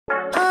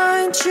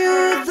aren't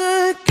you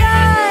the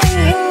guy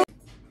who...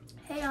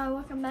 Hey y'all,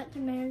 welcome back to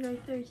Manager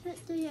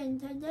 360, and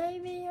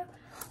today video,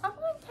 I'm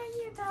going to tell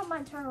you about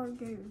my turtle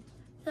Goob.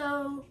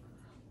 So,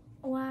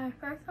 when I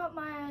first got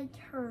my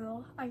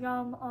turtle, I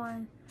got him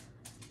on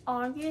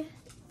August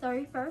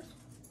 31st,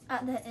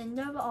 at the end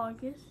of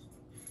August,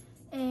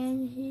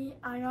 and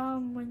I got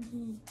him when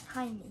he's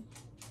tiny.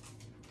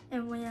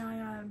 And when I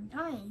got him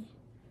tiny,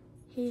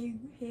 he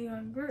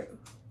grew.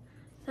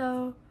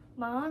 So,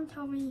 my mom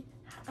told me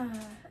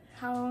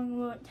how long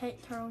will it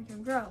take turtles to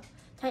grow.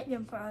 Take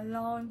them for a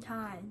long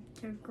time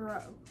to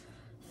grow.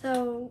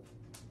 So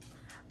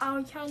I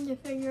was trying to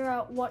figure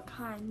out what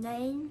kind of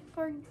name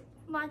for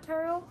my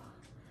turtle,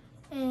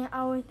 and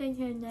I was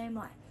thinking a name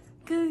like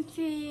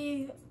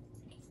Gucci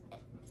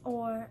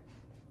or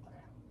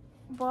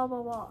blah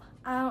blah blah.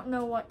 I don't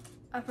know what,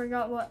 I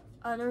forgot what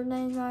other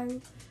name I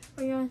was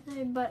gonna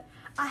say, but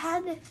I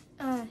had this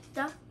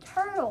stuffed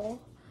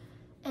turtle,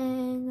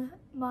 and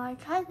my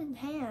cousin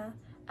Hannah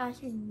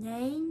actually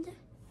named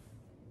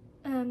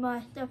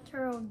my stuffed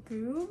turtle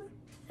Goob.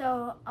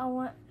 So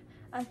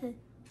I said,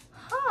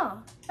 huh,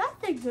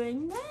 that's a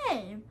good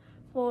name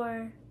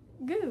for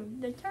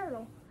Goob, the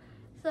turtle.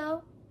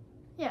 So,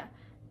 yeah.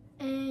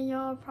 And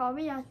y'all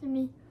probably asking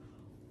me,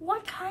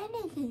 what kind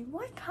is he?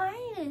 What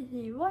kind is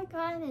he? What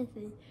kind is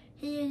he?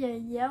 He is a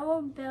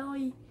yellow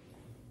belly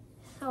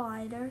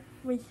slider.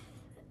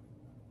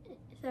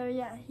 So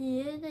yeah,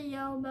 he is a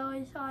yellow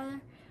belly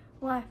slider.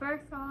 When I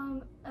first saw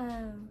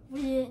him,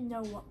 we didn't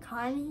know what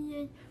kind he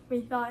is.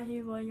 We thought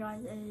he was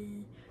like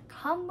a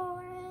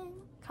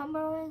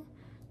Cumberland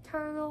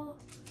turtle.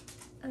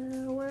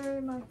 Where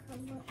is my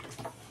Cumberland?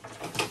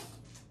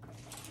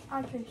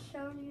 I can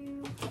show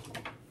you.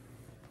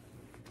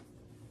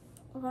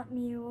 Let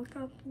me look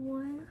up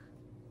one.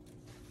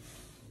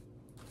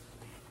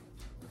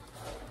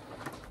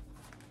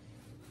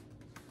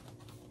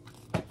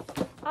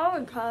 I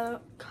would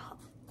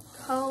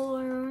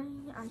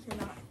coloring. I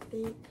cannot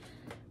speak.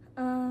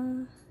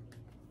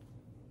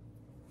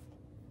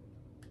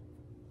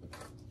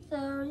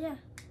 So yeah.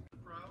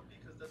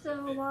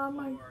 So while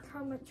my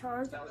comment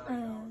charged,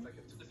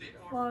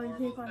 while we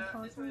keep on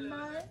talking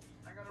about it,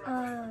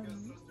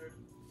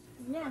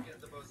 yeah.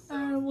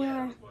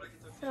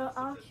 So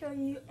I'll show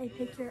you a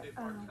picture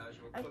of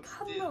a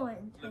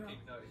Cumberland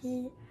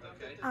turtle.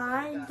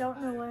 I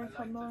don't know what a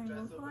Cumberland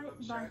looks like,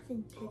 but I've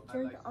seen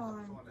pictures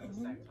on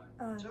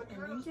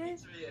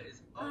images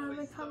of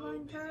a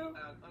Cumberland turtle.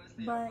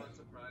 But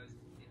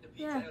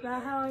yeah,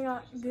 that's how I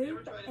got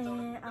Goob,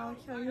 and I'll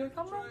show you a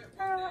Cumberland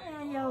turtle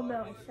and a yellow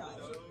belly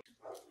slider.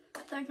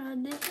 So guys,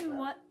 this is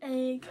what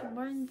a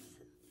Cumberland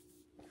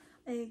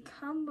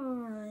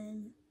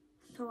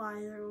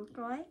slider looks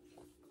like.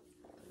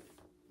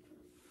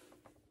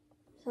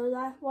 So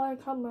that's what a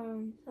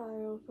Cumberland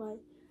slider looks like.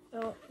 It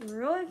looks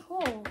really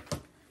cool,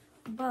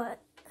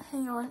 but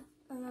hang on,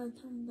 I gotta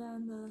turn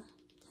down the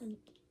tint.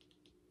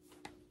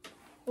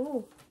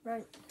 Oh,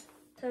 right.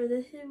 So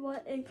this is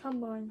what a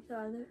Cumberland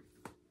slider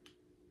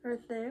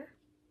right there,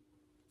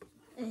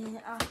 and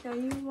I'll show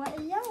you what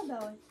a yellow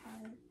belly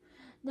slider.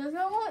 They're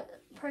gonna look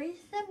pretty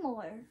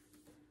similar,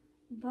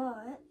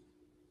 but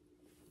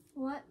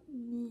let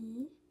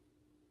me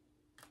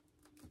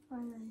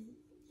find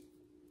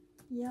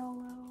a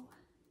yellow.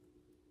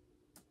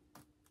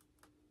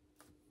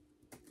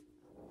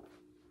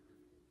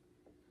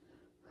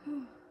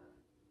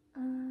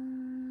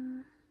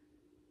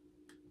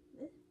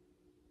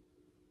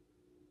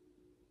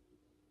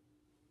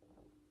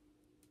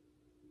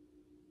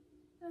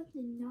 That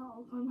did not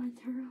look on my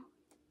turtle.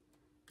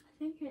 I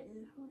think it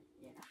is.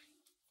 Yeah.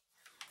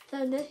 So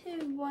this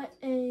is what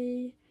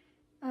a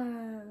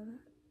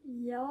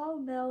yellow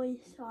belly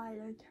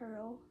slider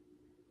turtle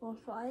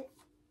looks like.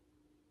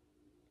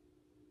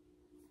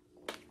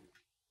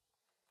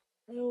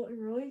 It looks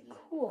really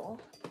cool.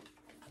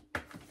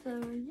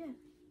 So yeah.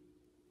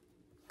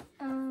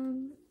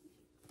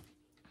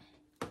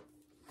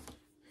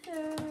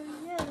 So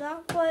yeah,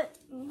 that's what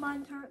my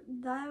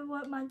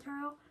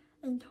turtle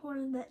and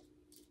toward the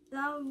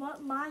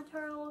my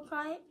turtle looks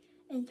like,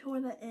 and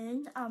toward the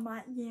end I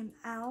might zoom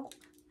out.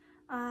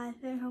 I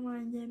think I'm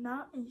going to zoom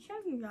out and show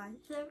you guys.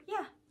 So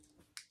yeah.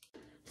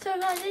 So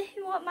guys, this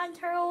is what my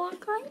turtle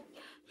looks like.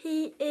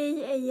 He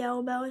is a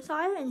yellow belly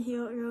slider, and he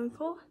looks really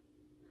cool.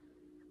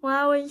 When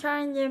I was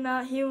trying to zoom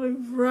out, he was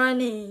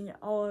running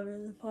all over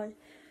the place.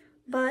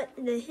 But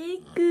this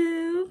is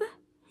Goob.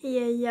 He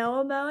is a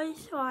yellow belly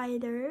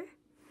slider.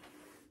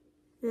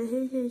 This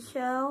is his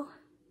shell.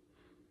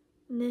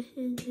 And this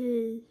is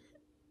his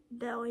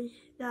belly.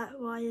 That's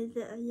why is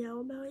it a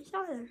yellow belly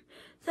slider.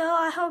 So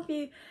I hope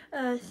you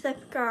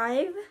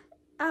subscribe.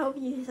 I hope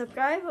you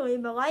subscribe,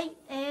 leave a like,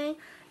 and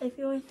if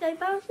you want to stay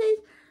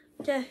posted,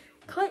 just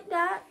click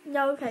that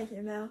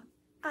notification bell.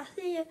 I'll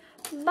see you.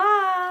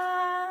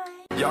 Bye.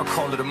 Y'all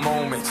call it a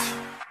moment.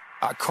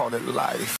 I call it life.